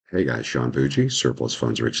Hey guys, Sean Bucci,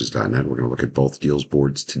 surplusfundsriches.net. We're going to look at both deals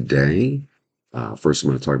boards today. First, I'm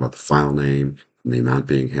going to talk about the file name and the amount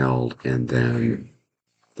being held, and then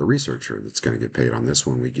the researcher that's going to get paid on this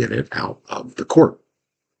when we get it out of the court.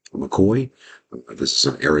 McCoy, this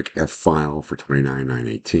is an Eric F file for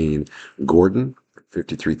 29,918. Gordon,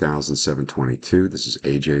 53,722. This is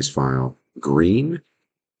AJ's file. Green,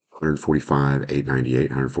 145,898,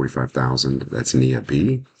 145,000. That's Nia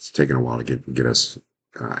B. It's taken a while to get us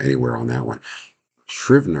anywhere on that one.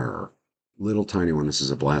 Scrivener, little tiny one. This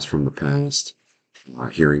is a blast from the past.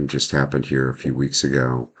 Hearing just happened here a few weeks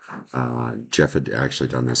ago. Jeff had actually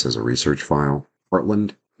done this as a research file.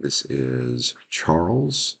 Heartland, this is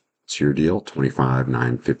Charles. It's your deal,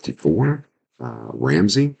 25,954.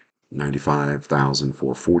 Ramsey,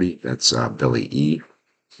 95,440. That's Billy E.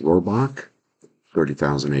 Rohrbach,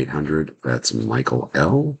 30,800. That's Michael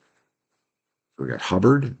L. We got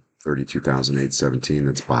Hubbard, 32,817.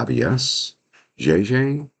 That's Bobby S.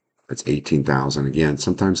 JJ, that's 18,000. Again,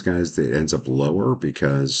 sometimes, guys, it ends up lower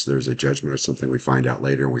because there's a judgment or something we find out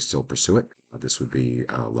later and we still pursue it. This would be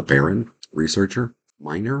LeBaron, researcher.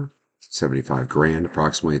 Minor, 75 grand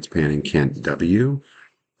approximately. It's panning. Kent W.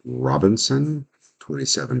 Robinson,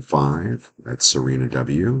 27.5. That's Serena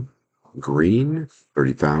W. Green,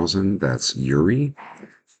 30,000. That's Yuri.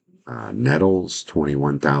 Nettles,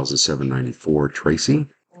 21,794. Tracy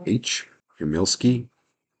H. Kamilski.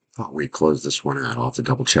 Thought we closed this one out. I'll have to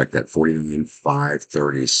double check that.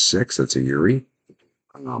 49,536. That's a Yuri.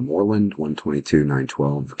 Moreland,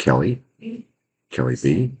 122,912. Kelly B.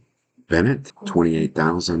 Bennett,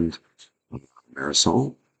 28,000.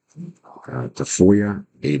 Marisol. Tafoya,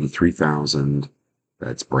 83,000.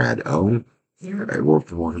 That's Brad O. We're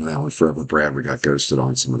working on that one forever, Brad. We got ghosted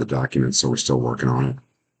on some of the documents, so we're still working on it.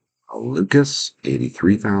 Lucas,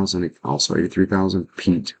 83,000. Also 83,000.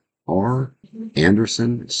 Pete R.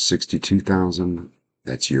 Anderson, 62,000.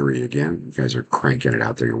 That's Yuri again. You guys are cranking it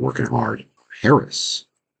out there. You're working hard. Harris.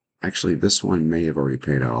 Actually, this one may have already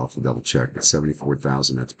paid out. I'll have to double check. That's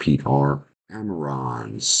 74,000. That's Pete R.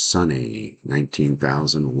 Amaron, Sunny,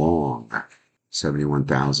 19,000. Long,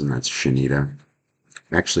 71,000. That's Shanita.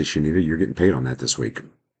 Actually, Shanita, you're getting paid on that this week.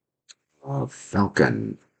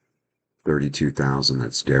 Falcon, 32,000.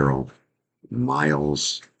 That's Daryl.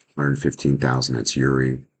 Miles, 115,000. That's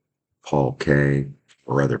Yuri. Paul K.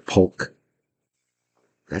 Or rather, Polk.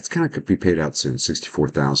 That's kind of could be paid out soon.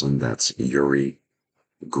 64,000. That's Yuri.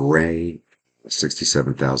 Gray,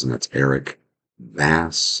 67,000. That's Eric.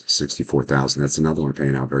 Bass, 64,000. That's another one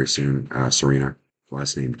paying out very soon. Serena.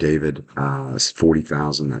 Last name David.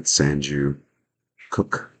 40,000. That's Sanju.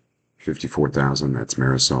 Cook, 54,000. That's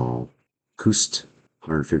Marisol. Kust,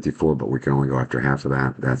 154, but we can only go after half of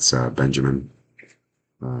that. That's Benjamin.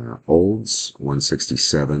 Olds,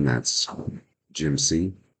 167. That's Jim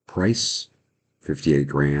C. Price, 58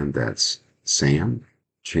 grand. That's Sam.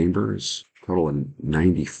 Chambers, total of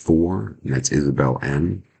 94. And that's Isabel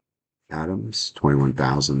N. Adams,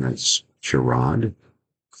 21,000. That's Sherrod.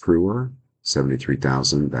 Crewer,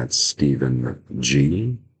 73,000. That's Stephen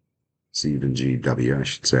G. Stephen G.W., I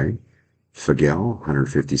should say. Fagel,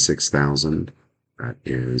 156,000. That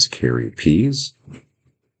is Carrie Pease.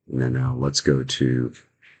 And then let's go to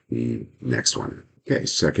the next one. Okay,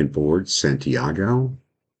 second board, Santiago,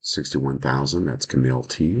 61,000. That's Camille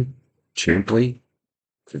T. Champley,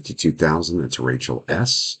 52,000. That's Rachel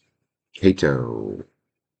S. Cato,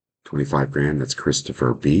 25 grand. That's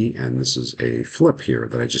Christopher B. And this is a flip here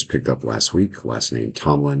that I just picked up last week. Last name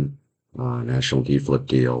Tomlin. National E-flip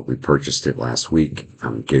deal. We purchased it last week.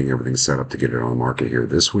 I'm getting everything set up to get it on the market here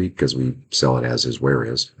this week because we sell it as is, where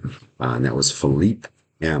is. And that was Philippe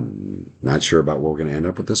M. Not sure about where we're going to end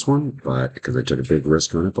up with this one, but because I took a big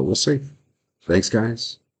risk on it, but we'll see. Thanks,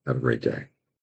 guys. Have a great day.